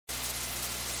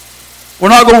We're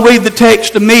not going to read the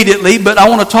text immediately, but I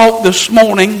want to talk this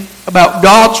morning about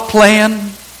God's plan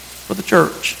for the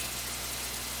church.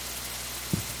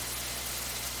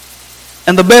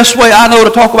 And the best way I know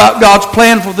to talk about God's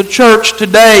plan for the church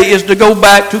today is to go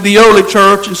back to the early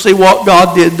church and see what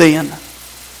God did then.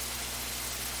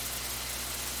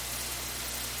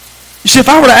 You see, if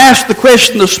I were to ask the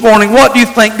question this morning, what do you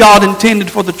think God intended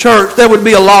for the church? There would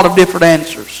be a lot of different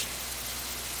answers.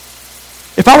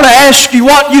 If I were to ask you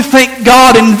what you think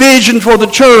God envisioned for the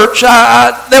church,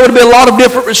 there would be a lot of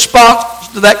different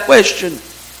responses to that question.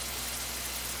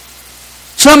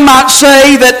 Some might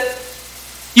say that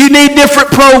you need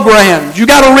different programs. You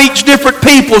got to reach different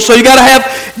people, so you got to have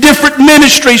different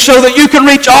ministries so that you can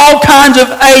reach all kinds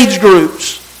of age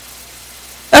groups.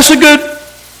 That's a good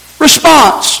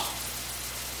response.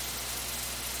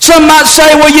 Some might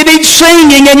say, well, you need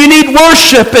singing and you need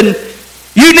worship and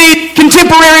you need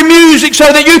contemporary music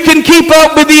so that you can keep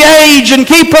up with the age and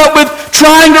keep up with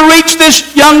trying to reach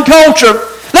this young culture.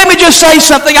 Let me just say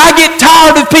something. I get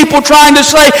tired of people trying to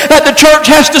say that the church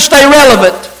has to stay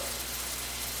relevant.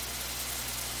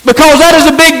 Because that is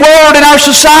a big word in our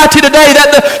society today,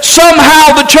 that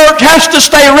somehow the church has to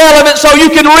stay relevant so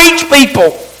you can reach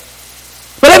people.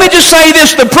 But let me just say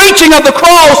this, the preaching of the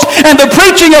cross and the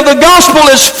preaching of the gospel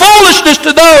is foolishness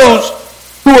to those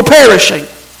who are perishing.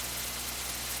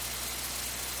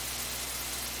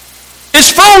 It's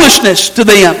foolishness to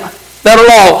them that are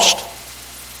lost.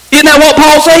 Isn't that what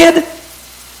Paul said?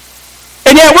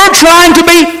 And yet we're trying to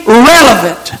be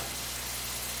relevant.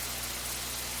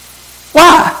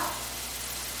 Why?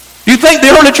 Do you think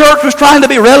the early church was trying to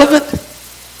be relevant?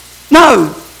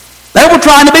 No. They were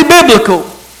trying to be biblical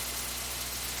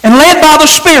and led by the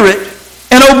Spirit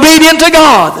and obedient to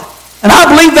God. And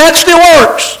I believe that still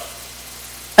works.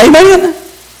 Amen?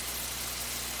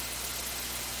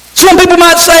 Some people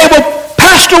might say, well,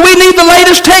 Pastor, we need the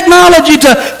latest technology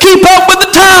to keep up with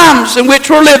the times in which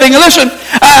we're living. And listen,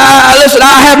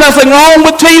 I have nothing wrong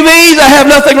with TVs. I have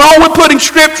nothing wrong with putting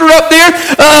Scripture up here.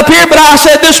 But I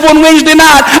said this one Wednesday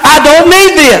night, I don't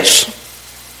need this.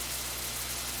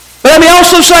 But let me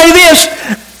also say this.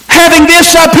 Having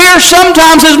this up here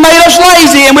sometimes has made us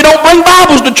lazy, and we don't bring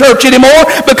Bibles to church anymore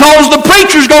because the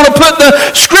preacher's going to put the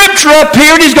Scripture up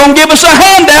here and he's going to give us a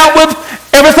handout with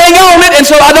everything on it, and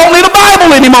so I don't need a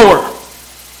Bible anymore.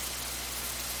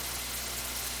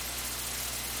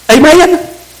 Amen?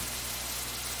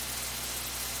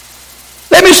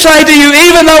 Let me say to you,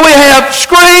 even though we have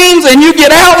screens and you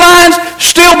get outlines,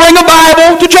 still bring a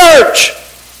Bible to church.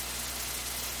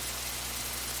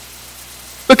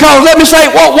 Because let me say,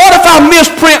 well, what if I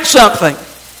misprint something?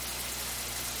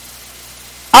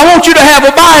 I want you to have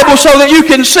a Bible so that you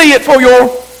can see it for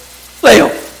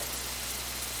yourself.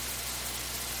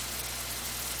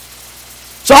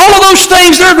 So all of those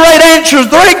things, they're great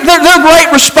answers. They're great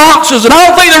responses. And I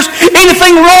don't think there's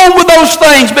anything wrong with those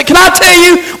things. But can I tell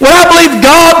you what I believe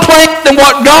God planned and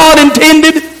what God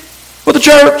intended for the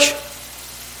church?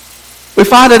 We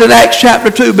find it in Acts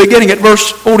chapter 2, beginning at verse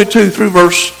 42 through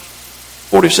verse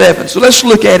 47. So let's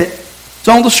look at it. It's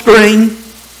on the screen.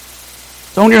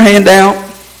 It's on your handout.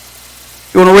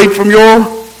 If you want to read from your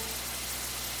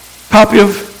copy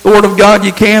of the Word of God,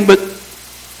 you can. But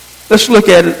let's look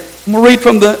at it. I'm going to read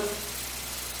from the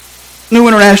New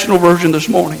International Version this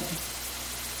morning.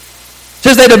 It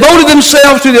says, they devoted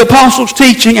themselves to the apostles'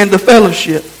 teaching and to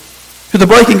fellowship, to the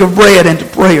breaking of bread and to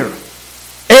prayer.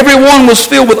 Everyone was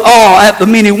filled with awe at the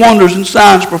many wonders and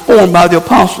signs performed by the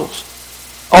apostles.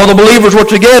 All the believers were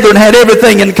together and had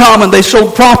everything in common. They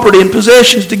sold property and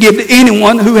possessions to give to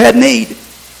anyone who had need.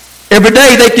 Every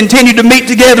day they continued to meet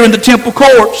together in the temple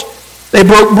courts. They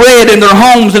broke bread in their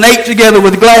homes and ate together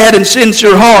with glad and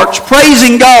sincere hearts,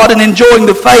 praising God and enjoying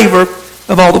the favor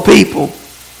of all the people.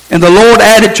 And the Lord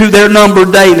added to their number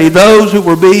daily those who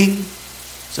were being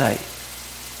saved.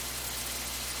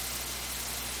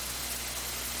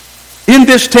 In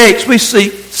this text, we see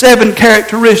 7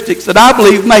 characteristics that I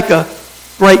believe make a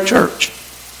great church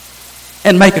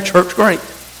and make a church great.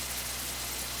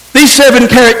 These 7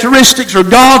 characteristics are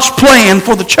God's plan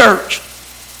for the church.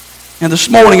 And this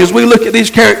morning, as we look at these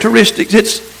characteristics,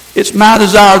 it's my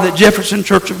desire that Jefferson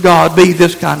Church of God be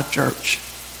this kind of church.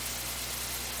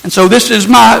 And so this is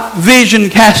my vision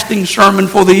casting sermon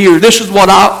for the year. This is what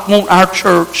I want our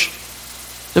church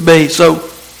to be. So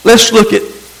let's look at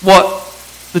what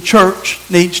the church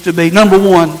needs to be. Number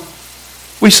 1,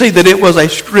 we see that it was a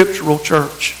scriptural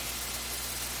church.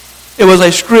 It was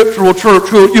a scriptural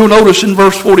church. You'll notice in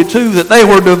verse 42 that they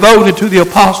were devoted to the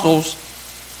apostles'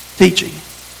 teaching.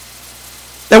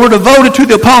 They were devoted to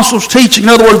the apostles' teaching. In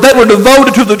other words, they were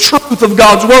devoted to the truth of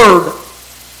God's Word.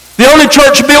 The early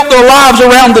church built their lives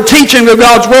around the teaching of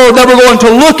God's Word. They were going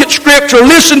to look at Scripture,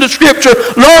 listen to Scripture,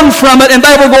 learn from it, and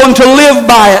they were going to live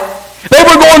by it. They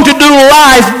were going to do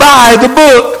life by the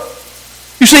book.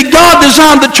 You see, God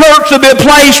designed the church to be a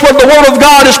place where the Word of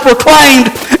God is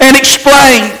proclaimed and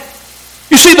explained.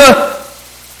 You see, the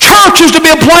church is to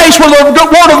be a place where the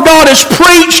Word of God is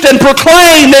preached and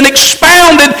proclaimed and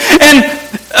expounded and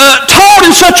taught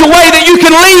in such a way that you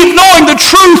can leave knowing the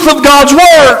truth of God's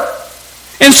Word.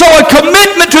 And so a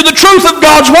commitment to the truth of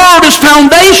God's Word is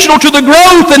foundational to the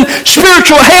growth and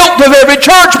spiritual health of every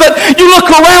church. But you look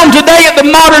around today at the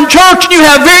modern church and you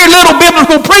have very little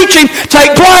biblical preaching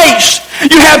take place.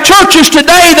 You have churches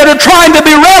today that are trying to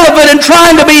be relevant and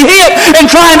trying to be hip and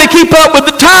trying to keep up with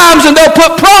the times, and they'll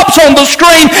put props on the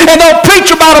screen and they'll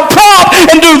preach about a prop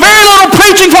and do very little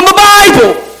preaching from the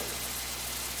Bible.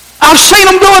 I've seen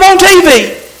them do it on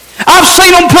TV. I've seen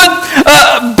them put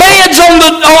beds on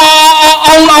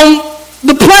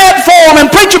the platform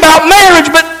and preach about marriage,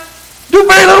 but do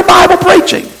very little Bible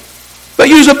preaching. But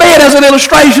use a bed as an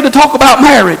illustration to talk about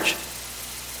marriage.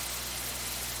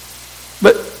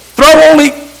 But throw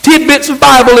only tidbits of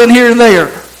Bible in here and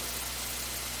there.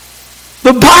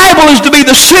 The Bible is to be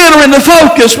the center and the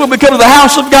focus when we come to the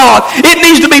house of God. It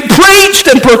needs to be preached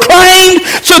and proclaimed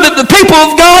so that the people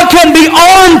of God can be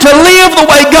armed to live the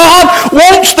way God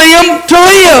wants them to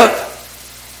live.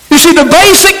 You see, the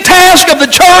basic task of the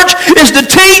church is to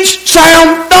teach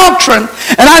sound doctrine.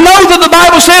 And I know that the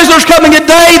Bible says there's coming a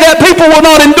day that people will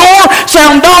not endure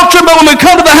sound doctrine, but when we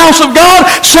come to the house of God,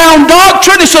 sound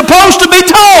doctrine is supposed to be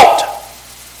taught.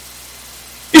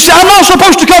 You see, I'm not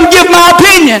supposed to come give my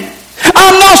opinion.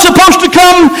 I'm not supposed to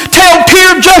come tell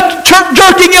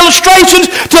tear-jerking illustrations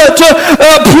to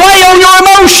play on your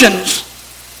emotions.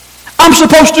 I'm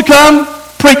supposed to come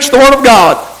preach the Word of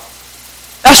God.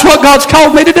 That's what God's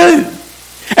called me to do.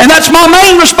 And that's my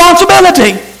main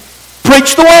responsibility.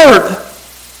 Preach the Word.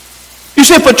 You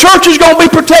see, if a church is going to be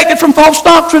protected from false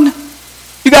doctrine,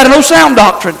 you got to know sound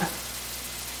doctrine.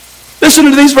 Listen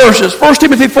to these verses. 1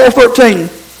 Timothy 4:13.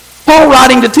 Paul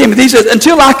writing to Timothy, he says,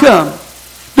 "Until I come,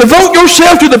 devote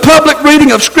yourself to the public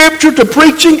reading of Scripture, to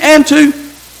preaching, and to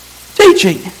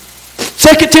teaching."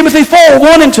 2 Timothy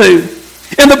 4:1 and 2.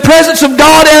 "In the presence of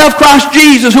God and of Christ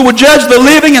Jesus, who will judge the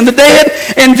living and the dead,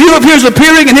 in view of his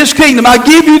appearing in his kingdom, I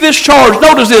give you this charge."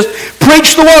 Notice this.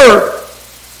 Preach the Word.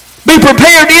 Be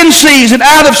prepared in season,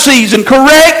 out of season.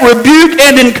 Correct, rebuke,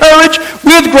 and encourage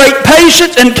with great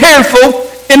patience and careful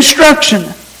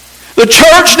instruction. The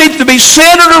church needs to be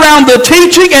centered around the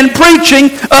teaching and preaching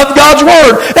of God's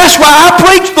Word. That's why I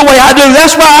preach the way I do.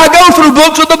 That's why I go through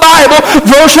books of the Bible,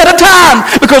 verse at a time,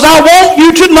 because I want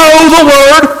you to know the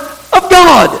Word of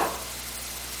God.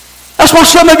 That's why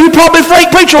some of you probably think,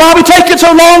 "Preacher, why are we taking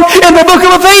so long in the book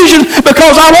of Ephesians?"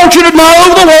 Because I want you to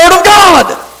know the Word of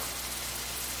God.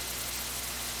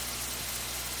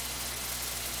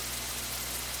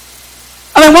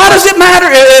 I mean, why does it matter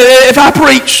if I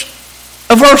preach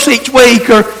a verse each week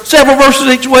or several verses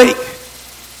each week?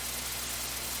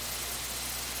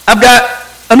 I've got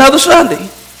another Sunday,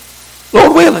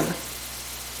 Lord willing.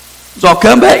 So I'll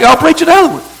come back and I'll preach another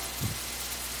one.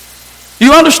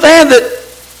 You understand that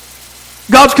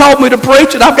God's called me to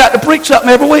preach and I've got to preach something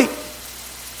every week.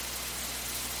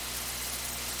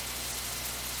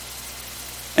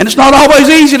 And it's not always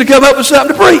easy to come up with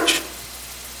something to preach.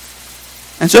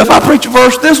 And so if I preach a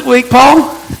verse this week,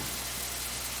 Paul,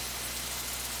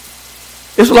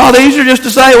 it's a lot easier just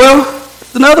to say, well,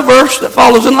 it's another verse that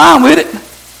follows in line with it.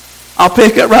 I'll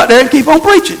pick up right there and keep on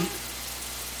preaching.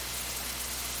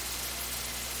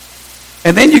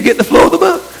 And then you get the flow of the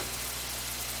book.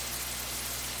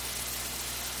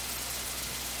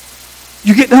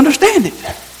 You get to understand it.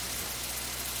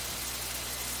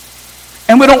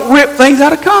 And we don't rip things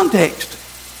out of context.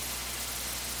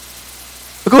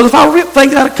 Because if I rip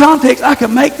things out of context, I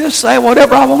can make this say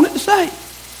whatever I want it to say. And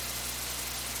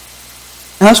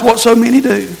that's what so many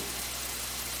do.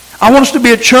 I want us to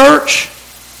be a church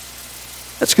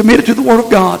that's committed to the Word of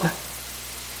God.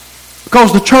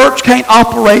 Because the church can't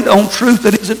operate on truth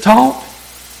that isn't taught.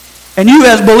 And you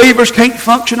as believers can't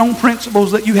function on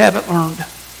principles that you haven't learned.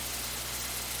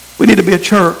 We need to be a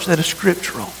church that is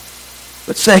scriptural.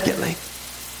 But secondly,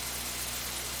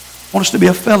 I want us to be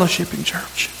a fellowshipping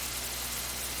church.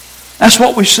 That's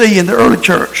what we see in the early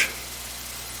church.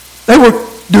 They were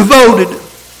devoted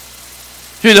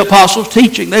to the apostles'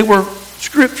 teaching. They were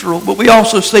scriptural, but we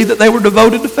also see that they were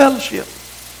devoted to fellowship.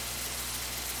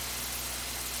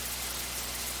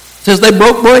 It says they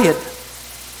broke bread.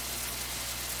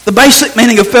 The basic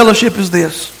meaning of fellowship is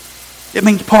this. It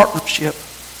means partnership,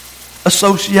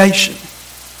 association.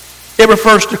 It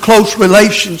refers to close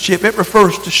relationship. It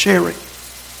refers to sharing.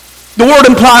 The word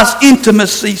implies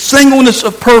intimacy, singleness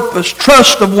of purpose,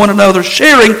 trust of one another,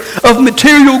 sharing of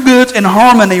material goods, and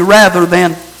harmony rather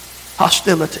than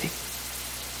hostility.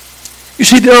 You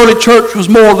see, the early church was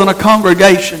more than a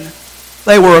congregation.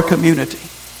 They were a community.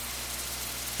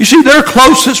 You see, their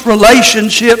closest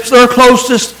relationships, their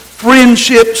closest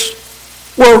friendships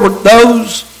were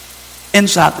those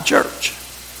inside the church.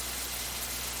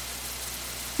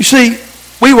 You see,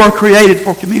 we were created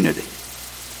for community.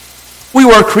 We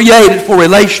were created for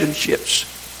relationships.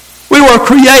 We were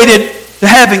created to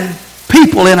having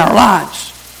people in our lives.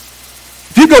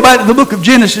 If you go back to the book of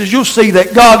Genesis, you'll see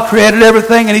that God created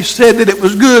everything and He said that it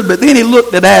was good, but then He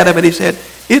looked at Adam and He said,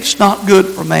 it's not good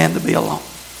for man to be alone.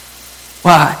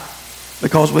 Why?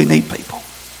 Because we need people.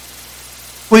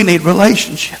 We need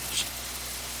relationships.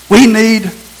 We need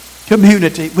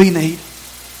community. We need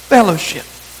fellowship.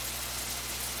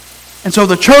 And so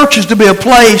the church is to be a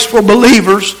place for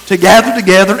believers to gather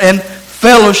together and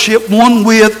fellowship one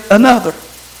with another.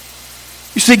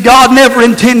 You see, God never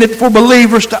intended for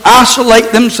believers to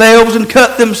isolate themselves and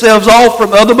cut themselves off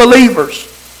from other believers.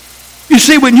 You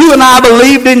see, when you and I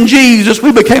believed in Jesus,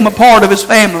 we became a part of His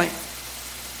family.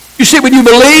 You see, when you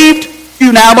believed,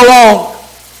 you now belong.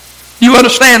 You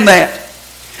understand that?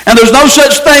 And there's no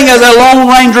such thing as a Lone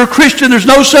Ranger Christian. There's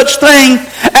no such thing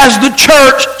as the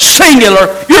church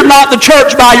singular. You're not the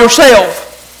church by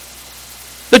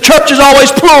yourself. The church is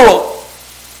always plural.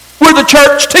 We're the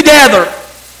church together.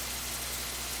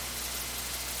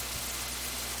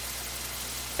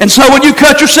 And so when you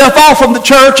cut yourself off from the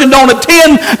church and don't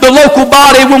attend the local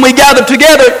body when we gather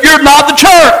together, you're not the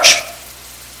church.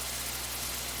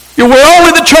 We're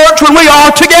only the church when we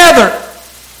are together.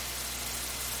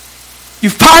 You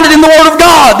find it in the Word of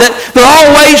God that they're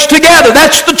always together.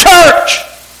 That's the church.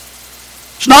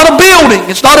 It's not a building.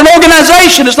 It's not an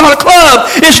organization. It's not a club.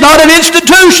 It's not an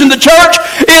institution. The church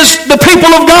is the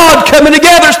people of God coming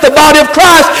together. It's the body of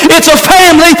Christ. It's a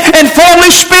family, and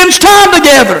family spends time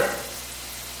together.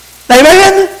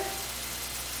 Amen?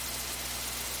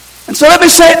 And so let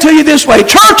me say it to you this way.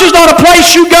 Church is not a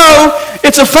place you go.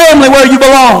 It's a family where you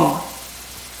belong.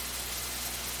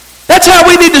 That's how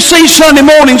we need to see Sunday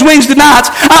mornings, Wednesday nights.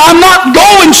 I'm not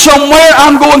going somewhere.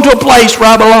 I'm going to a place where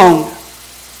I belong.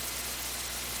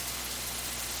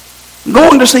 I'm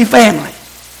going to see family.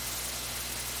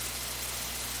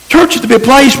 Church is to be a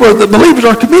place where the believers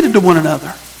are committed to one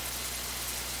another.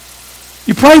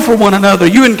 You pray for one another.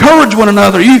 You encourage one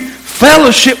another. You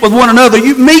fellowship with one another.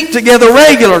 You meet together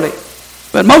regularly.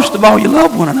 But most of all, you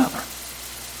love one another.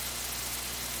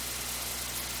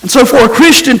 And so for a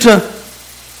Christian to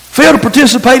fail to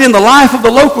participate in the life of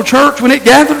the local church when it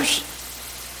gathers,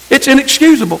 it's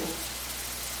inexcusable.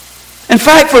 In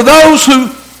fact, for those who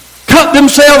cut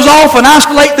themselves off and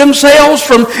isolate themselves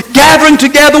from gathering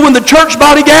together when the church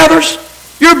body gathers,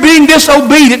 you're being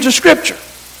disobedient to Scripture.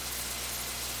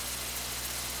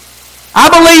 I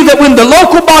believe that when the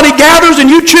local body gathers and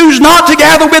you choose not to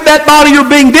gather with that body, you're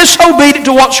being disobedient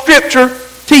to what Scripture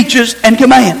teaches and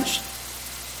commands.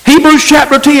 Hebrews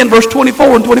chapter 10, verse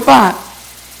 24 and 25.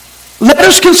 Let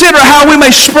us consider how we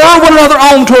may spur one another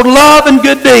on toward love and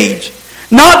good deeds,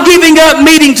 not giving up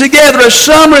meeting together as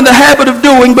some are in the habit of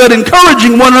doing, but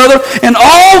encouraging one another, and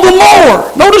all the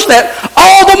more, notice that,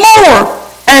 all the more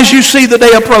as you see the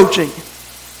day approaching.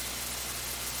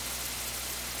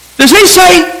 Does he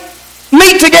say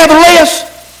meet together less?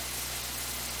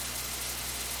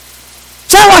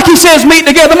 Sound like he says meet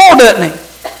together more, doesn't he?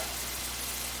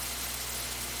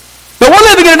 But we're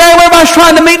living in a day where everybody's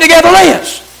trying to meet together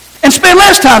less and spend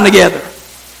less time together.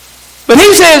 But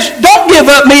he says, don't give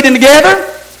up meeting together.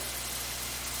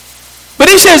 But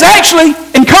he says, actually,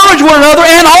 encourage one another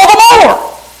and all the more.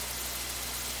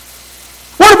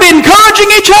 We're to be encouraging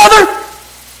each other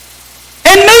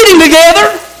and meeting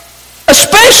together,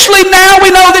 especially now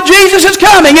we know that Jesus is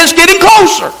coming. It's getting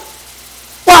closer.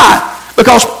 Why?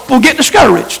 Because we'll get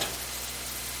discouraged.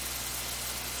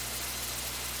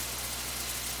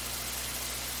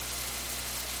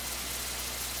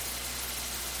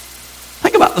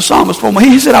 Think about the psalmist for a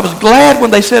moment. He said, I was glad when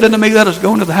they said unto me, let us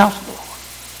go into the house of the Lord.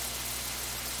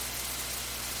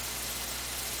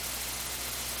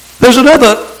 There's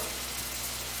another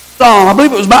psalm, I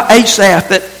believe it was by Asaph,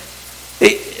 that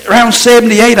around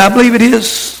 78, I believe it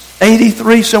is,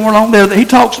 83, somewhere along there, that he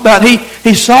talks about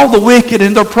he saw the wicked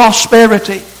in their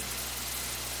prosperity.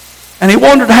 And he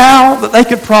wondered how that they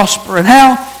could prosper and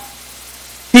how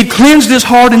he'd cleansed his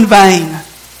heart in vain.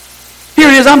 Here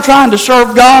it is, I'm trying to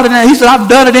serve God, and he said, I've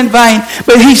done it in vain.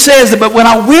 But he says that, but when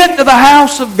I went to the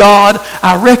house of God,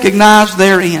 I recognized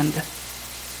their end.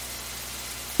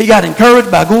 He got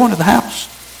encouraged by going to the house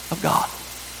of God.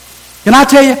 Can I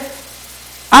tell you,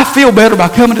 I feel better by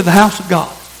coming to the house of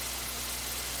God.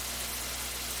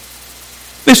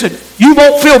 Listen, you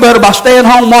won't feel better by staying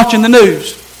home watching the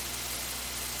news.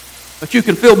 But you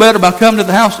can feel better by coming to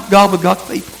the house of God with God's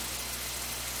people.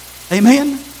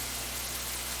 Amen?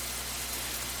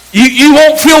 You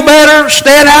won't feel better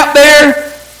staying out there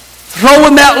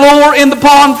throwing that lure in the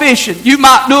pond fishing. You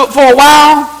might do it for a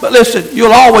while, but listen,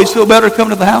 you'll always feel better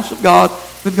coming to the house of God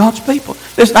with God's people.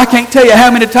 Listen, I can't tell you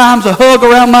how many times a hug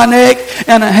around my neck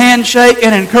and a handshake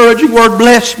and an encouraging word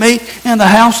blessed me in the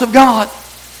house of God.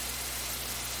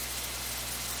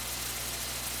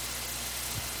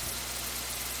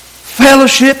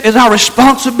 Fellowship is our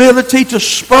responsibility to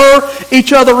spur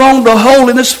each other on to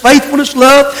holiness, faithfulness,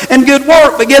 love, and good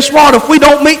work. But guess what? If we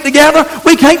don't meet together,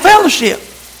 we can't fellowship.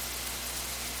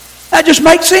 That just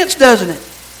makes sense, doesn't it?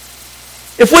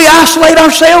 If we isolate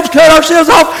ourselves, cut ourselves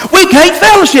off, we can't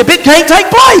fellowship. It can't take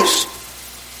place.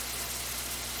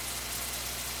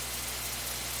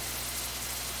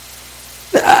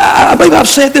 I believe I've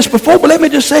said this before, but let me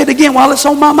just say it again while it's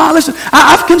on my mind. Listen,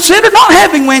 I've considered not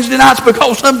having Wednesday nights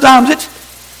because sometimes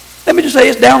let me just say,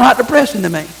 it's downright depressing to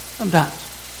me sometimes.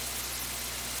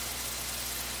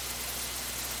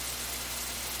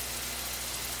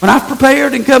 When I've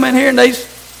prepared and come in here and there's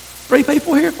 3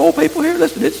 people here, 4 people here,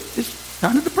 listen, it's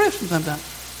kind of depressing sometimes.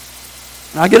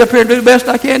 And I get up here and do the best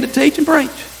I can to teach and preach.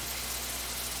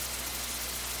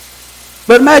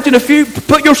 But imagine if you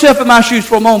put yourself in my shoes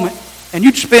for a moment and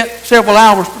you'd spent several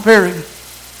hours preparing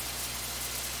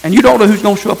and you don't know who's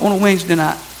going to show up on a Wednesday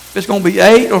night. If it's going to be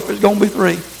 8 or if it's going to be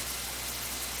 3.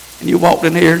 And you walked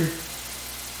in here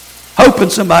hoping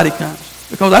somebody comes.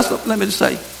 Because that's, let me just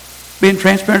say, being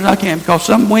transparent as I can, because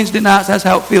some Wednesday nights, that's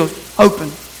how it feels,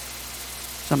 hoping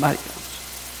somebody comes.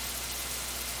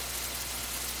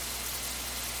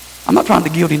 I'm not trying to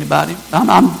guilt anybody.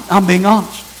 I'm being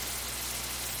honest.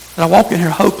 But I walk in here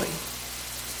hoping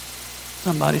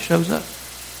somebody shows up.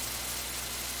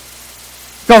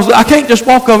 Because I can't just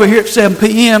walk over here at 7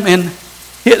 p.m. and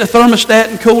hit the thermostat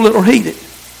and cool it or heat it.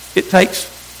 It takes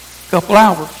a couple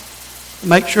hours to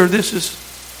make sure this is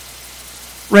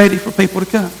ready for people to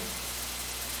come.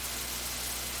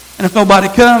 And if nobody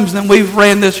comes, then we've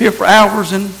ran this here for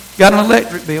hours and got an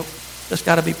electric bill that's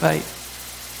got to be paid.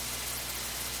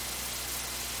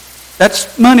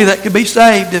 That's money that could be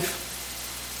saved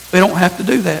if we don't have to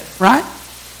do that, right?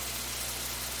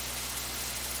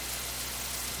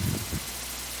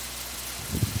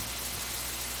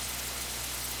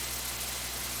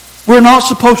 We're not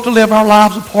supposed to live our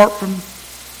lives apart from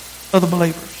other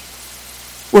believers.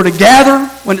 We're to gather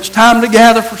when it's time to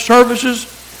gather for services.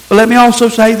 But let me also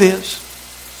say this.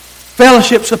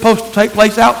 Fellowship's supposed to take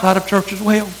place outside of church as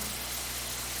well.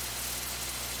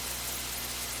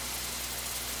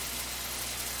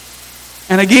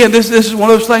 And again, this is one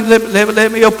of those things that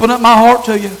let me open up my heart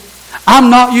to you. I'm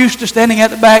not used to standing at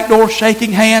the back door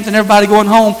shaking hands and everybody going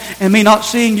home and me not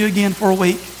seeing you again for a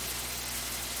week.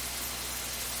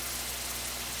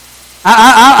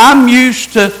 I'm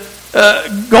used to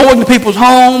going to people's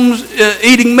homes,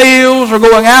 eating meals, or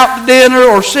going out to dinner,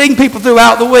 or seeing people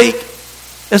throughout the week.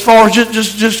 As far as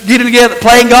just getting together,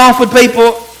 playing golf with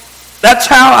people. That's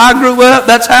how I grew up.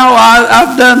 That's how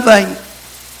I've done things.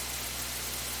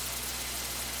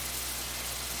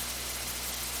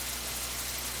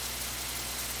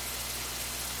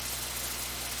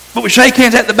 But we shake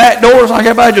hands at the back doors like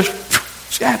everybody just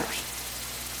scatters.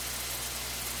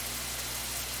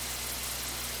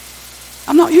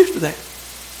 I'm not used to that.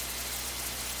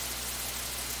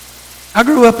 I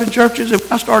grew up in churches.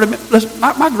 I started. Listen,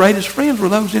 my greatest friends were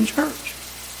those in church.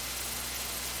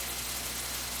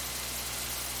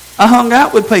 I hung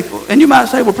out with people, and you might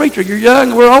say, "Well, preacher, you're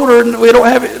young, we're older, and we don't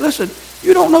have it." Listen,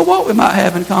 you don't know what we might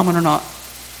have in common or not,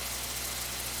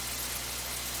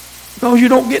 because you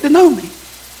don't get to know me.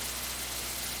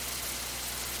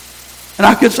 And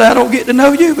I could say I don't get to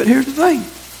know you, but here's the thing: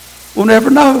 we'll never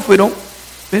know if we don't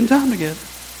spend time together.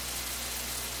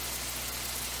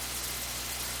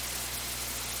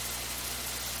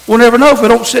 We'll never know if we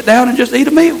don't sit down and just eat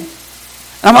a meal. And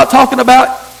I'm not talking about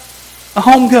a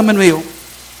homecoming meal.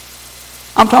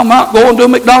 I'm talking about going to a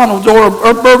McDonald's or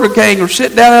a Burger King or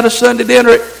sit down at a Sunday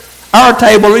dinner at our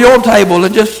table or your table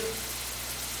and just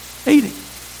eating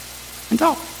and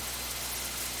talking.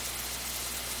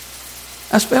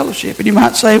 That's fellowship. And you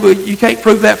might say, well, you can't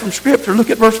prove that from Scripture. Look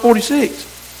at verse 46.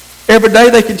 Every day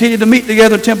they continued to meet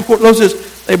together in temple court. Those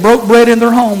says they broke bread in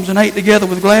their homes and ate together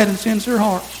with glad and sincere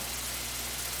hearts.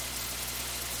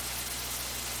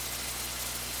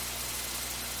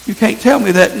 You can't tell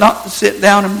me that not to sit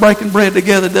down and breaking bread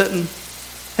together doesn't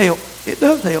help. It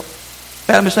does help.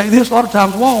 Let me say this, a lot of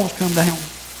times walls come down.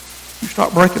 You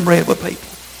start breaking bread with people.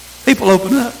 People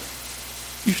open up.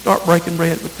 You start breaking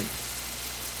bread with people.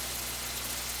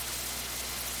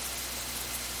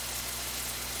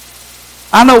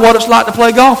 I know what it's like to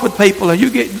play golf with people, and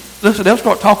listen, they'll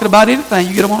start talking about anything.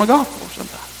 You get them on a golf course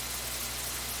sometimes.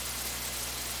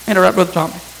 Ain't that right, Brother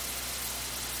Tommy?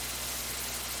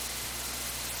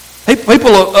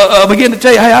 People begin to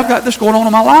tell you, hey, I've got this going on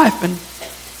in my life, and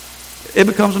it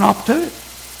becomes an opportunity.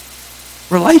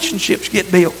 Relationships get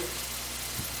built.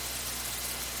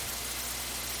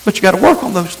 But you got to work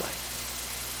on those things.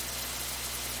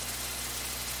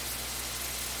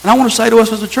 And I want to say to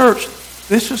us as a church,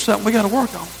 this is something we got to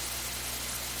work on.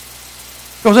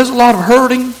 Because there's a lot of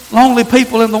hurting, lonely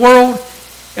people in the world,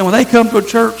 and when they come to a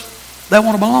church, they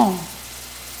want to belong.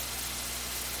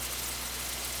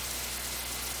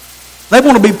 They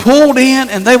want to be pulled in,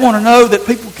 and they want to know that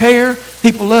people care,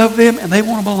 people love them, and they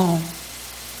want to belong.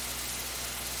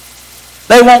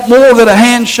 They want more than a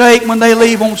handshake when they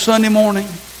leave on Sunday morning.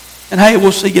 And hey,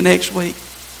 we'll see you next week.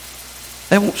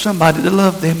 They want somebody to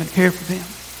love them and care for them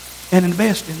and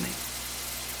invest in them.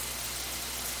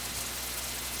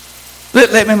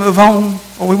 Let me move on,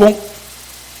 or we won't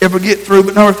ever get through.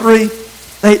 But number 3,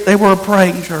 they were a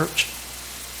praying church.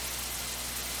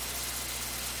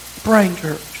 A praying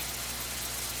church.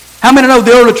 How many know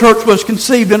the early church was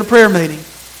conceived in a prayer meeting?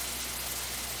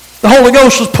 The Holy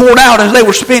Ghost was poured out as they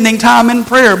were spending time in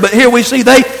prayer. But here we see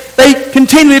they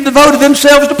continually devoted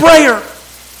themselves to prayer.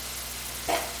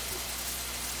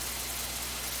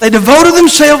 They devoted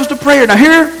themselves to prayer. Now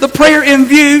here, the prayer in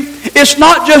view, it's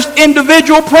not just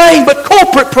individual praying, but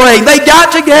corporate praying. They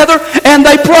got together and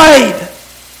they prayed.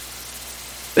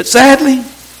 But sadly,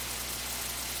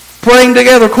 praying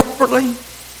together corporately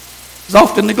is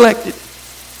often neglected.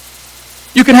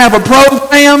 You can have a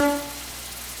program,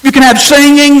 you can have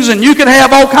singings, and you can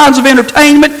have all kinds of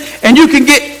entertainment, and you can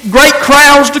get great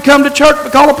crowds to come to church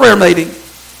but call a prayer meeting.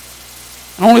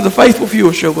 And only the faithful few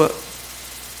will show up.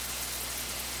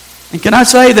 And can I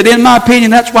say that in my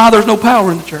opinion, that's why there's no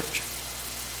power in the church.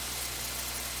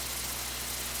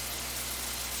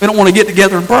 We don't want to get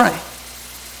together and pray.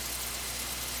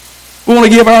 We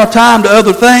want to give our time to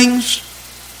other things.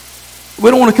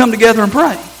 We don't want to come together and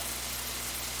pray.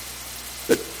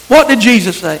 But what did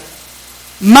Jesus say?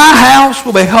 My house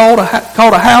will be called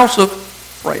a house of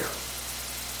prayer.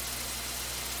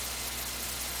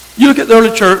 You look at the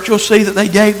early church, you'll see that they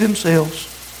gave themselves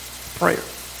prayer.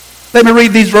 Let me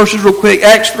read these verses real quick.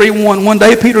 Acts 3:1. One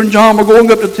day Peter and John were going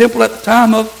up to the temple at the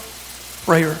time of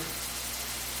prayer.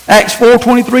 Acts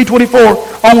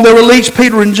 4:23-24. On their release,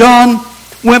 Peter and John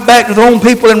went back to their own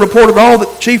people and reported all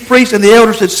that the chief priests and the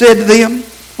elders had said to them.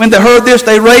 When they heard this,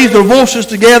 they raised their voices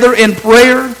together in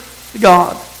prayer to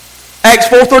God. Acts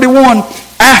 4:31.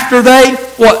 After they,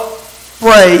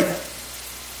 prayed.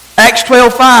 Acts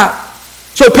 12:5.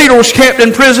 So Peter was kept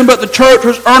in prison, but the church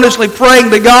was earnestly praying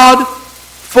to God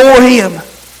for him.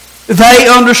 They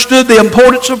understood the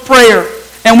importance of prayer.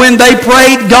 And when they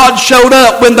prayed, God showed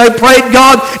up. When they prayed,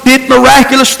 God did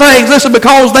miraculous things. Listen,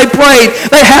 because they prayed,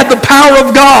 they had the power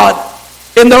of God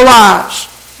in their lives.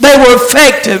 They were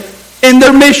effective in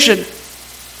their mission.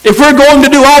 If we're going to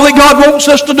do all that God wants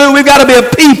us to do, we've got to be a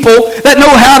people that know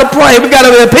how to pray. We've got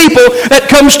to be a people that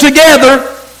comes together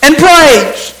and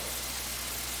prays.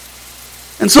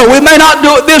 And so we may not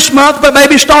do it this month, but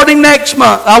maybe starting next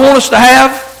month. I want us to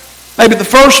have, maybe the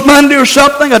first Monday or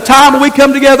something, a time where we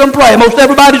come together and pray. Most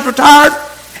everybody's retired,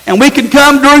 and we can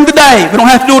come during the day. We don't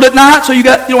have to do it at night, so you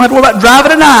don't have to worry about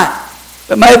driving at night.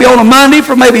 But maybe on a Monday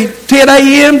from maybe 10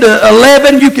 a.m. to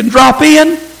 11, you can drop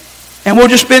in, and we'll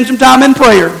just spend some time in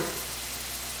prayer.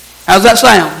 How's that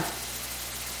sound?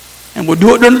 And we'll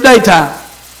do it during the daytime.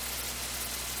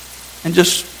 And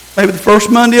just maybe the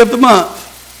first Monday of the month,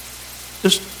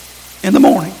 just in the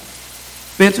morning,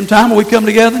 spend some time when we come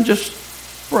together and just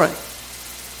pray.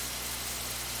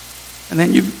 And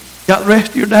then you've got the rest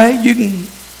of your day. You can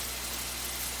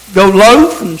go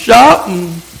loaf and shop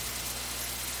and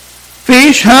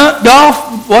fish, hunt,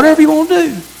 golf, whatever you want to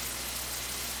do.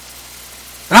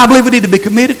 And I believe we need to be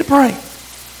committed to pray.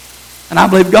 And I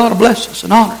believe God will bless us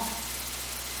and honor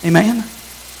it. Amen.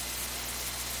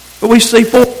 But we see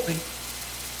fourthly,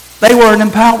 they were an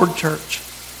empowered church.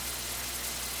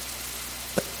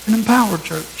 An empowered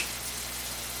church.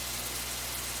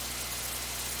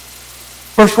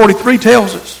 Verse 43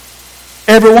 tells us,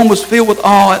 everyone was filled with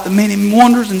awe at the many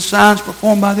wonders and signs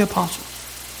performed by the apostles.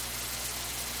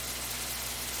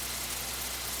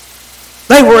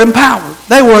 They were empowered.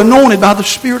 They were anointed by the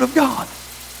Spirit of God.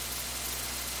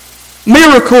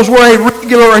 Miracles were a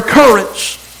regular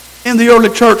occurrence in the early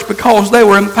church because they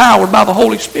were empowered by the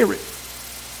Holy Spirit.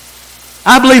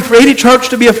 I believe for any church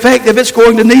to be effective, it's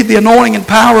going to need the anointing and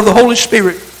power of the Holy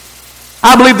Spirit.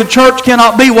 I believe the church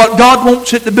cannot be what God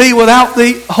wants it to be without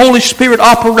the Holy Spirit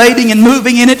operating and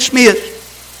moving in its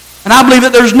midst. And I believe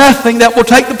that there's nothing that will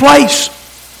take the place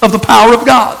of the power of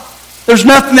God. There's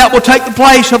nothing that will take the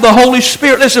place of the Holy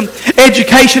Spirit. Listen,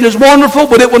 education is wonderful,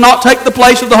 but it will not take the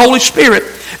place of the Holy Spirit.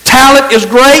 Talent is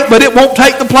great, but it won't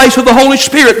take the place of the Holy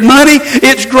Spirit. Money,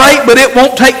 it's great, but it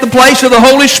won't take the place of the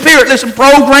Holy Spirit. Listen,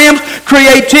 programs,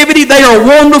 creativity, they are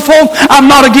wonderful. I'm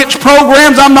not against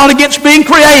programs. I'm not against being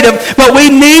creative. But we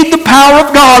need the power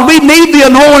of God. We need the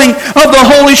anointing of the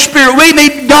Holy Spirit. We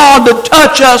need God to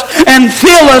touch us and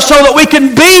fill us so that we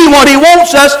can be what He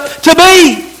wants us to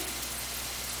be.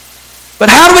 But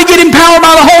how do we get empowered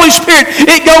by the Holy Spirit?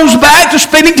 It goes back to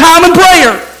spending time in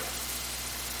prayer.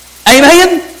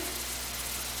 Amen?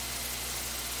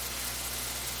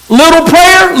 Little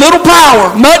prayer, little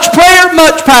power. Much prayer,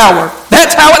 much power.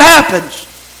 That's how it happens.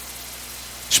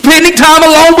 Spending time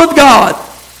alone with God.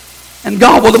 And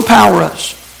God will empower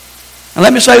us. And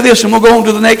let me say this, and we'll go on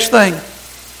to the next thing.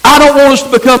 I don't want us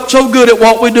to become so good at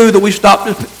what we do that we stop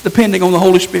depending on the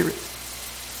Holy Spirit.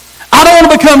 I don't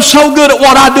want to become so good at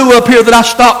what I do up here that I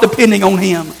stop depending on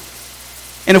Him.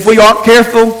 And if we aren't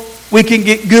careful, we can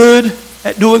get good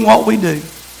at doing what we do.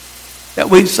 That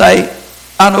we say,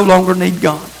 I no longer need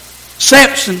God.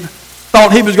 Samson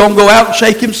thought he was going to go out and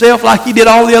shake himself like he did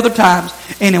all the other times.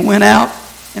 And he went out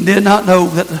and did not know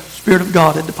that the Spirit of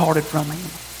God had departed from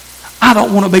him. I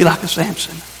don't want to be like a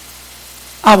Samson.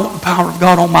 I want the power of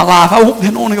God on my life. I want the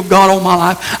anointing of God on my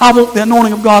life. I want the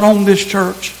anointing of God on this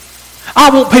church. I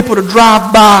want people to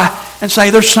drive by and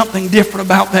say, there's something different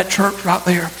about that church right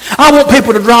there. I want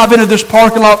people to drive into this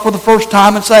parking lot for the first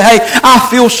time and say, hey, I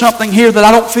feel something here that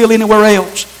I don't feel anywhere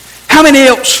else. How many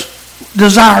else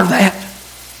desire that?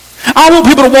 I want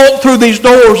people to walk through these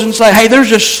doors and say, hey, there's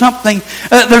just something,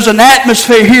 there's an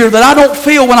atmosphere here that I don't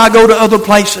feel when I go to other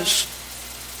places.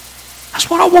 That's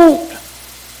what I want.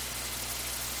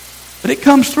 But it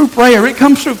comes through prayer. It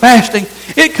comes through fasting.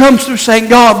 It comes through saying,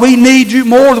 God, we need you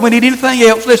more than we need anything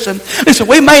else. Listen,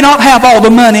 we may not have all the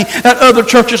money that other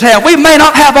churches have. We may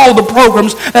not have all the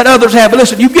programs that others have. But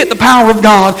listen, you get the power of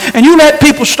God and you let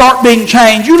people start being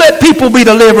changed. You let people be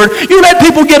delivered. You let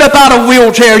people get up out of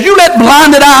wheelchairs. You let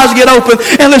blinded eyes get open.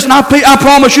 And listen, I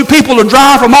promise you, people will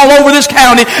drive from all over this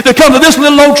county to come to this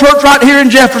little old church right here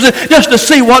in Jefferson just to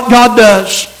see what God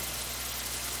does.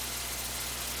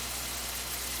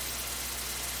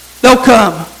 They'll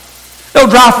come. They'll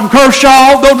drive from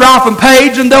Kershaw, they'll drive from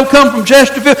Page, and they'll come from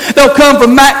Chesterfield, they'll come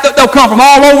from they'll come from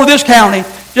all over this county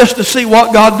just to see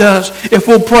what God does. If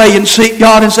we'll pray and seek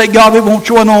God and say, God, we want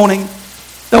your anointing,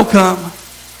 they'll come.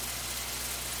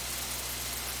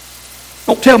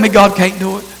 Don't tell me God can't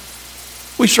do it.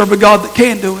 We serve a God that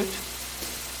can do it.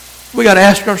 We got to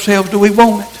ask ourselves, do we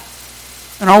want it?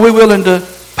 And are we willing to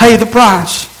pay the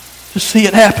price to see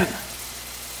it happen?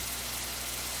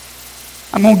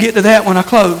 I'm going to get to that when I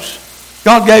close.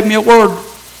 God gave me a word,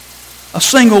 a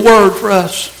single word for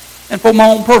us and for my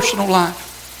own personal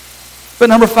life. But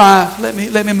number 5,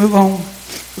 let me move on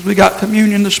because we got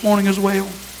communion this morning as well.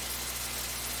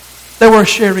 They were a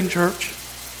sharing church.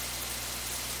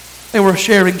 They were a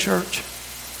sharing church.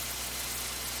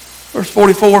 Verse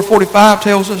 44, 45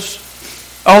 tells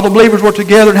us all the believers were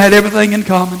together and had everything in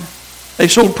common. They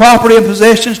sold property and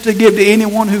possessions to give to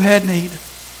anyone who had need.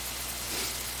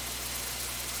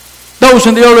 Those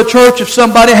in the early church, if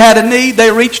somebody had a need,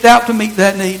 they reached out to meet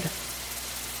that need.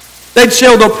 They'd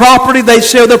sell their property, they'd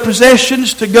sell their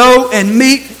possessions to go and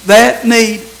meet that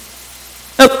need.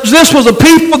 Now, this was a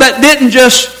people that didn't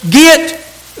just get,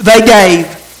 they gave.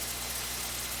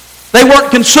 They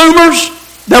weren't consumers,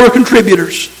 they were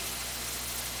contributors.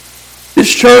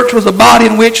 This church was a body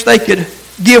in which they could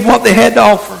give what they had to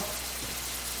offer.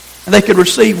 And they could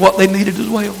receive what they needed as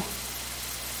well.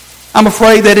 I'm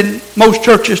afraid that in most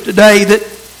churches today that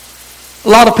a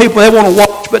lot of people, they want to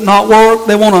watch but not work.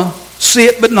 They want to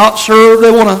sit but not serve. They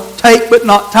want to take but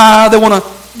not tithe. They want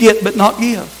to get but not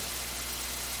give.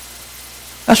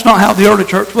 That's not how the early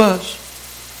church was.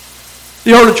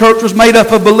 The early church was made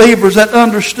up of believers that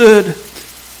understood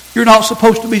you're not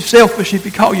supposed to be selfish if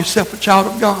you call yourself a child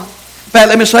of God. In fact,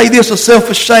 let me say this, a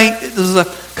selfish saint is a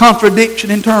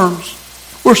contradiction in terms.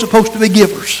 We're supposed to be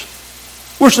givers.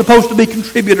 We're supposed to be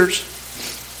contributors.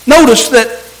 Notice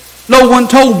that no one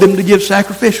told them to give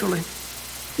sacrificially.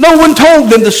 No one told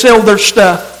them to sell their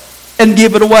stuff and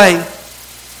give it away.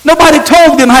 Nobody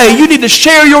told them, hey, you need to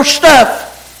share your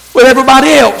stuff with everybody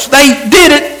else. They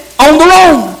did it on their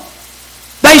own.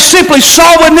 They simply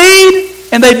saw a need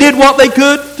and they did what they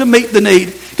could to meet the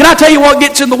need. Can I tell you what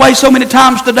gets in the way so many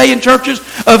times today in churches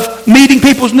of meeting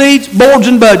people's needs? Boards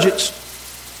and budgets.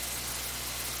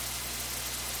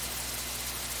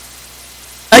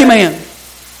 Amen.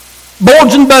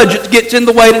 Boards and budgets gets in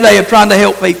the way today of trying to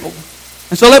help people.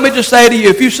 And so let me just say to you,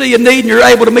 if you see a need and you're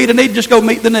able to meet a need, just go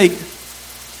meet the need.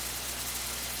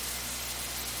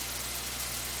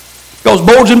 Because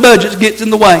boards and budgets gets in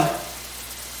the way.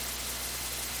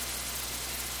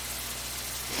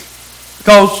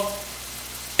 Because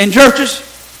in churches,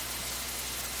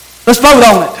 let's vote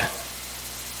on it.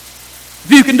 If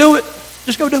you can do it,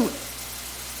 just go do it.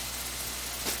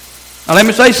 Now let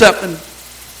me say something.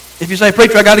 If you say,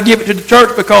 preacher, I got to give it to the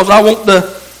church because I want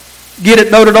to get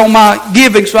it noted on my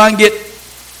giving so I can get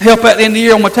help at the end of the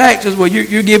year on my taxes, well,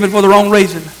 you're giving for the wrong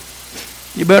reason.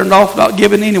 You're better off not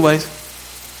giving anyways.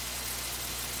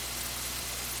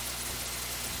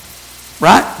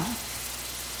 Right?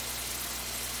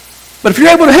 But if you're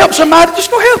able to help somebody,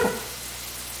 just go help them.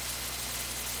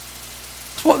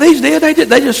 That's what these did.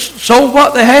 They just sold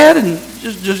what they had and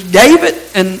just gave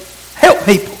it and helped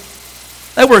people.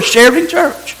 They were a sharing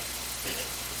church.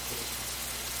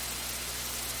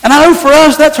 And I know for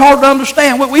us that's hard to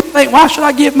understand. We think, why should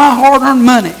I give my hard-earned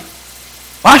money?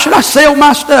 Why should I sell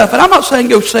my stuff? And I'm not saying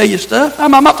go sell your stuff.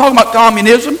 I'm not talking about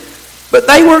communism. But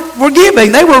they were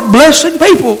giving. They were blessing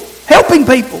people, helping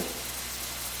people.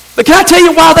 But can I tell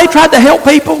you why they tried to help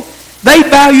people? They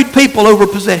valued people over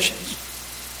possessions.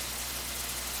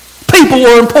 People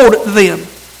were important to them.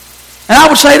 And I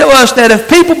would say to us that if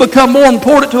people become more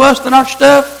important to us than our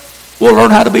stuff, we'll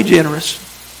learn how to be generous.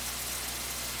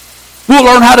 We'll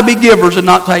learn how to be givers and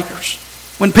not takers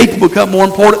when people become more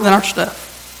important than our stuff.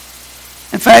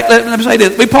 In fact, let me say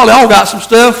this. We probably all got some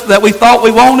stuff that we thought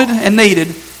we wanted and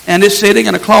needed, and it's sitting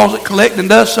in a closet collecting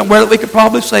dust somewhere that we could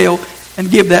probably sell and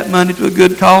give that money to a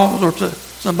good cause or to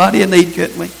somebody in need,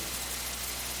 couldn't we?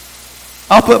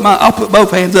 I'll put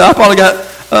both hands up. I probably got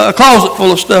a closet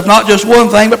full of stuff, not just one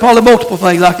thing, but probably multiple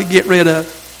things I could get rid of.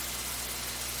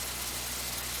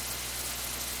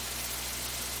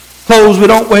 Clothes we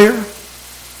don't wear,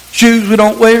 shoes we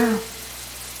don't wear,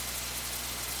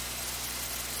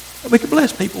 that we could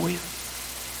bless people with.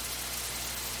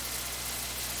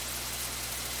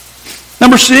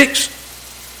 Number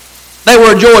 6, they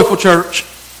were a joyful church.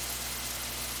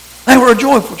 They were a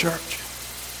joyful church.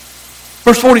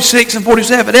 Verse 46 and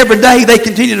 47, every day they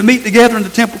continued to meet together in the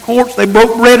temple courts. They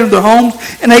broke bread in their homes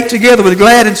and ate together with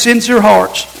glad and sincere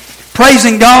hearts,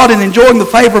 praising God and enjoying the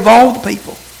favor of all the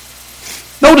people.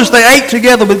 Notice they ate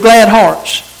together with glad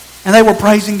hearts, and they were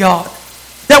praising God.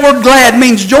 That word glad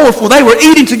means joyful. They were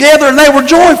eating together and they were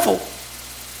joyful.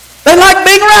 They liked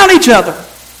being around each other.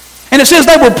 And it says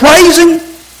they were praising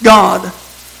God.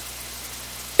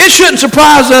 It shouldn't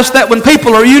surprise us that when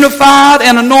people are unified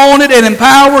and anointed and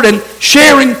empowered and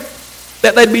sharing,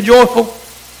 that they'd be joyful.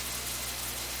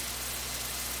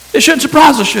 It shouldn't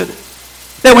surprise us, should it?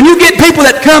 That when you get people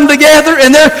that come together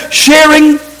and they're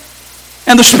sharing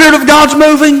and the Spirit of God's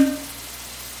moving,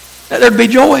 that there'd be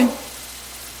joy.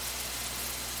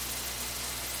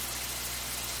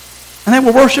 And they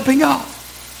were worshiping God.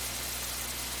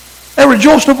 They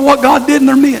rejoiced over what God did in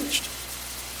their midst.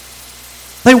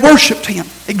 They worshiped Him,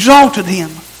 exalted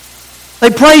Him. They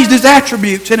praised His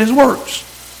attributes and His works.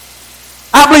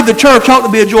 I believe the church ought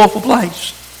to be a joyful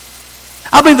place.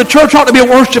 I believe the church ought to be a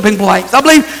worshiping place. I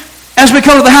believe as we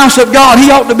come to the house of God, He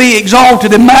ought to be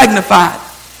exalted and magnified.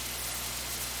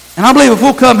 And I believe if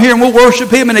we'll come here and we'll worship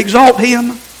Him and exalt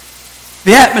Him,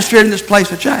 the atmosphere in this place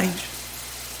will change.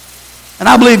 And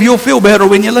I believe you'll feel better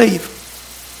when you leave.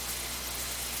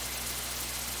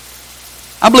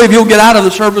 I believe you'll get out of the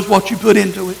service what you put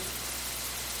into it.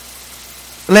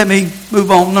 Let me move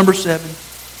on. Number 7.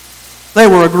 They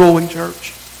were a growing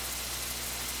church.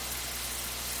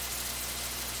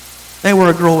 They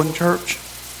were a growing church.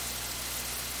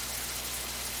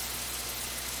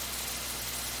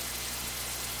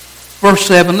 Verse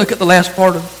 7, look at the last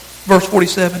part of verse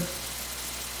 47.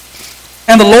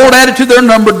 And the Lord added to their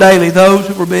number daily those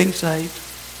who were being saved.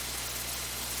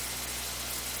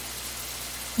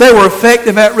 They were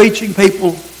effective at reaching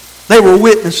people. They were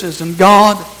witnesses, and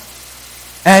God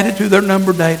added to their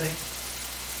number daily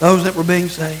those that were being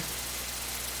saved.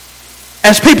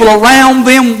 As people around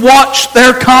them watched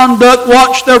their conduct,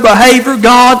 watched their behavior,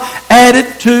 God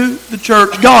added to the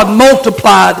church. God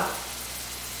multiplied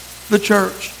the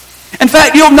church. In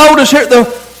fact, you'll notice here the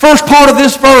first part of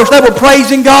this verse, they were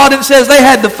praising God, and it says they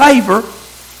had the favor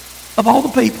of all the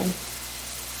people.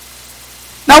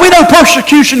 Now we know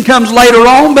persecution comes later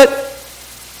on, but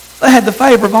they had the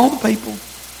favor of all the people.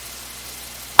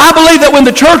 I believe that when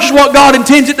the church is what God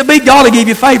intends it to be, God will give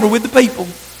you favor with the people.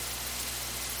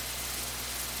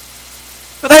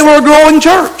 But they were a growing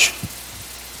church.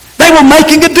 They were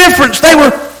making a difference. They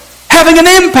were having an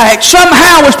impact.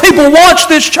 Somehow, as people watched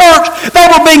this church, they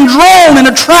were being drawn and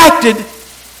attracted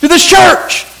to this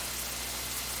church.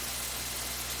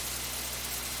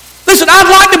 Listen, I'd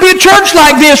like to be a church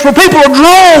like this where people are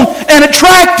drawn and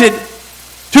attracted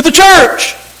to the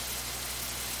church.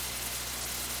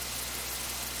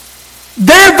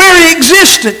 Their very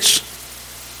existence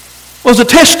was a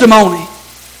testimony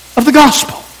of the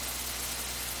gospel.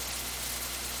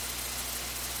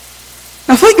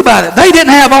 Now think about it. They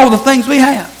didn't have all the things we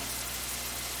have.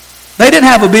 They didn't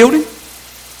have a building.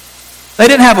 They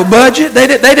didn't have a budget. They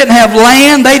didn't have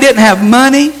land. They didn't have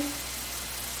money.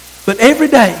 But every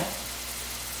day,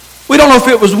 we don't know if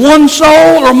it was one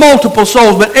soul or multiple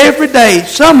souls, but every day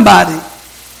somebody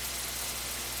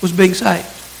was being saved.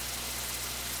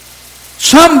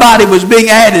 Somebody was being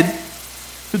added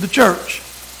to the church.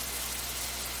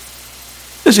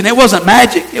 Listen, it wasn't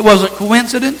magic. It wasn't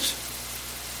coincidence.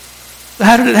 So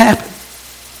how did it happen?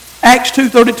 Acts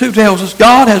 2:32 tells us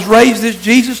God has raised this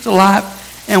Jesus to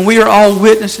life, and we are all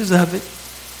witnesses of it.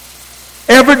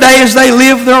 Every day as they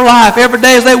lived their life, every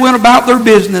day as they went about their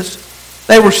business,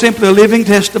 they were simply a living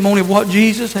testimony of what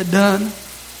Jesus had done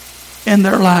in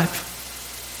their life.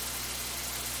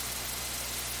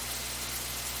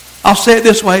 I'll say it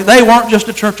this way. They weren't just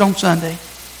a church on Sunday.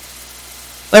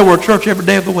 They were a church every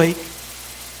day of the week.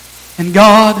 And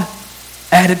God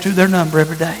added to their number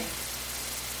every day.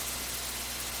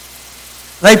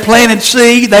 They planted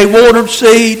seed. They watered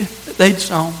seed that they'd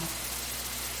sown.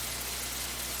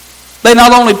 They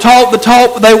not only taught the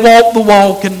talk, but they walked the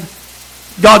walk, and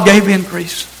God gave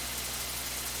increase.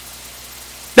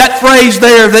 That phrase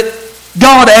there that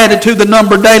God added to the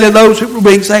number daily of those who were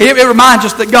being saved, it reminds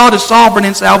us that God is sovereign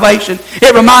in salvation.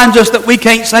 It reminds us that we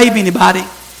can't save anybody,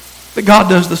 but God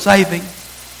does the saving.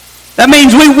 That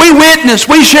means we witness,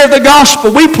 we share the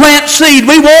gospel, we plant seed,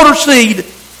 we water seed,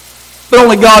 but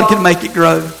only God can make it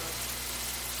grow.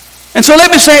 And so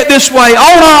let me say it this way.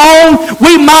 On our own,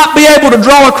 we might be able to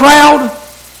draw a crowd,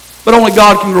 but only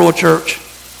God can grow a church.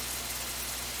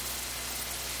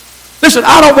 Listen,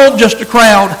 I don't want just a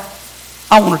crowd.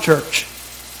 I want a church.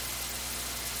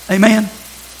 Amen?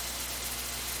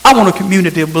 I want a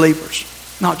community of believers,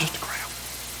 not just a crowd.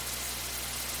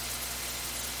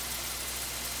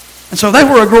 And so they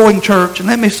were a growing church. And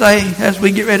let me say, as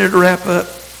we get ready to wrap up,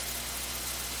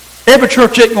 every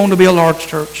church isn't going to be a large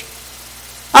church.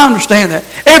 I understand that.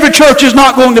 Every church is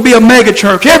not going to be a mega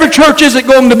church. Every church isn't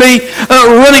going to be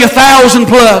running 1,000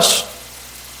 plus.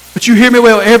 But you hear me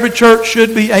well, every church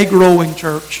should be a growing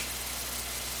church.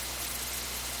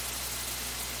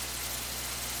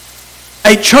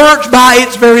 A church by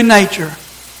its very nature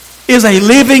is a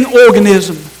living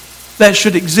organism that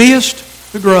should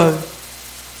exist to grow.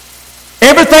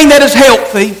 Everything that is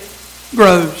healthy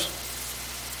grows.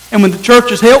 And when the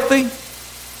church is healthy,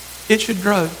 it should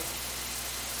grow.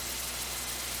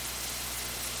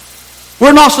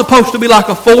 We're not supposed to be like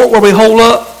a fort where we hold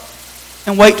up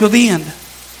and wait till the end.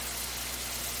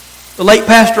 The late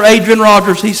Pastor Adrian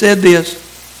Rogers, he said this: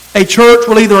 a church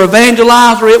will either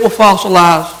evangelize or it will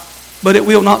fossilize, but it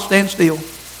will not stand still.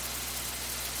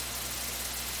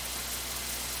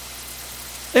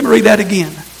 Let me read that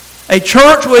again. A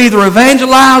church will either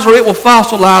evangelize or it will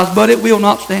fossilize, but it will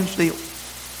not stand still.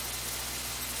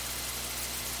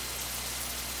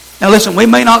 Now listen, we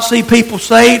may not see people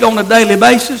saved on a daily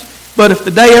basis, but if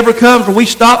the day ever comes where we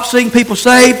stop seeing people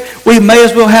saved, we may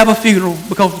as well have a funeral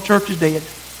because the church is dead.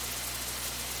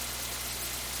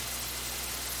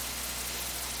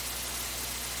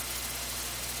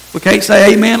 We can't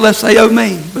say amen, let's say oh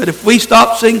me. But if we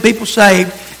stop seeing people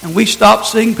saved and we stop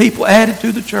seeing people added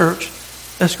to the church,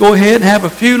 let's go ahead and have a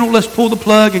funeral, let's pull the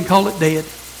plug and call it dead.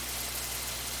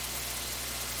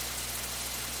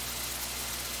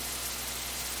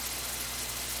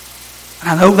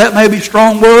 I know that may be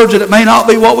strong words and it may not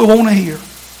be what we want to hear.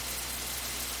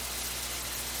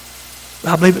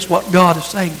 But I believe it's what God is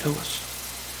saying to us.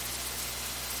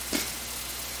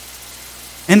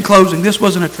 In closing, this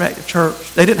was an attractive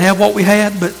church. They didn't have what we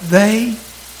had, but they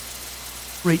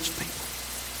reached people.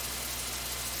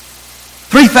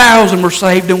 3,000 were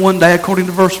saved in one day, according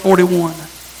to verse 41.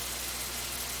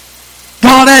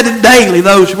 God added daily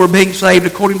those who were being saved,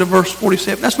 according to verse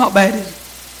 47. That's not bad, is it?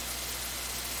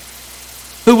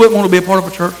 Who wouldn't want to be a part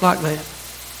of a church like that?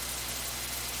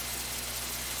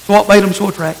 So what made them so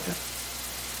attractive?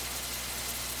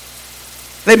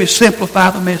 Let me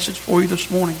simplify the message for you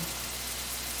this morning.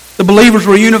 The believers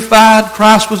were unified,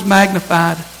 Christ was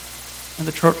magnified, and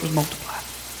the church was multiplied.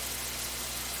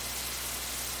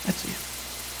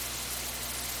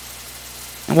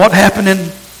 And what happened in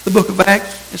the book of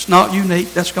Acts, it's not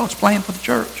unique. That's God's plan for the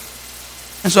church.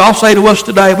 And so I'll say to us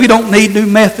today, we don't need new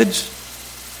methods.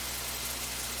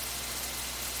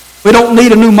 We don't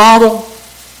need a new model.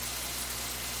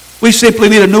 We simply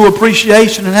need a new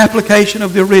appreciation and application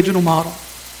of the original model.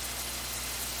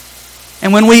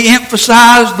 And when we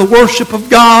emphasize the worship of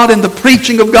God and the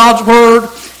preaching of God's Word,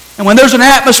 and when there's an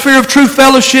atmosphere of true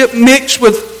fellowship mixed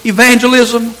with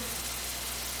evangelism,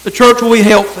 the church will be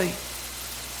healthy.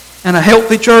 And a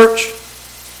healthy church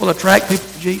will attract people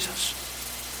to Jesus.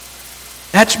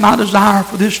 That's my desire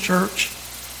for this church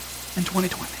in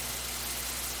 2020.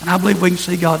 And I believe we can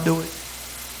see God do it.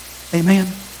 Amen.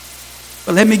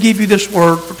 But let me give you this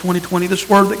word for 2020, this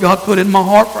word that God put in my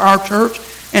heart for our church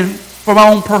and for my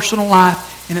own personal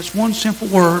life. And it's one simple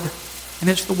word, and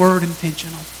it's the word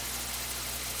intentional.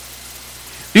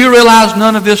 Do you realize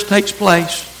none of this takes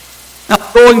place? Now, the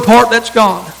growing part, that's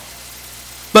God.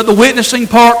 But the witnessing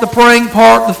part, the praying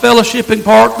part, the fellowshipping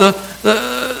part,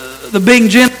 the being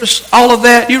generous, all of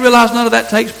that, you realize none of that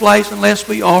takes place unless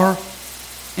we are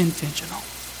intentional.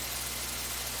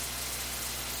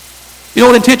 You know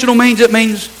what intentional means? It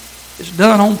means it's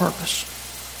done on purpose.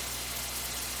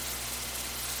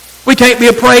 We can't be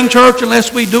a praying church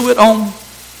unless we do it on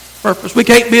purpose. We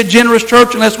can't be a generous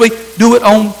church unless we do it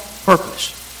on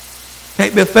purpose.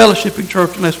 Can't be a fellowshipping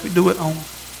church unless we do it on purpose.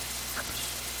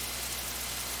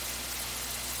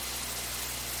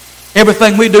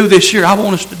 Everything we do this year, I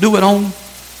want us to do it on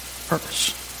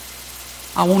purpose.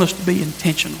 I want us to be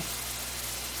intentional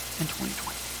in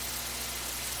 2020.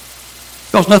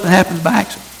 Because nothing happens by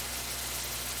accident.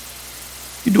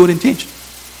 You do it intentionally.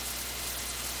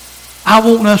 I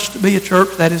want us to be a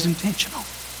church that is intentional.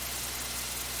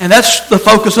 And that's the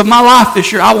focus of my life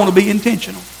this year. I want to be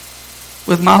intentional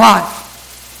with my life.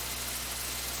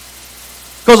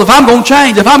 Because if I'm going to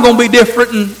change, if I'm going to be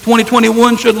different in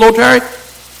 2021, should the Lord tarry,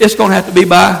 it's going to have to be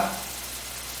by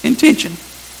intention.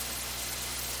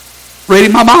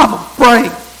 Reading my Bible,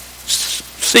 praying,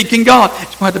 seeking God.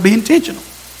 It's going to have to be intentional.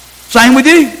 Same with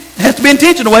you. It has to be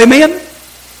intentional. Amen?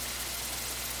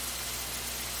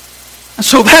 And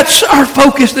so that's our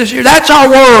focus this year. That's our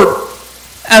word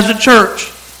as a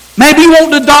church. Maybe you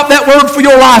won't adopt that word for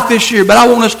your life this year, but I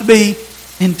want us to be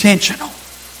intentional.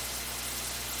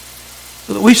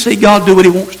 So that we see God do what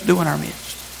He wants to do in our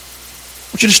midst.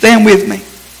 I want you to stand with me.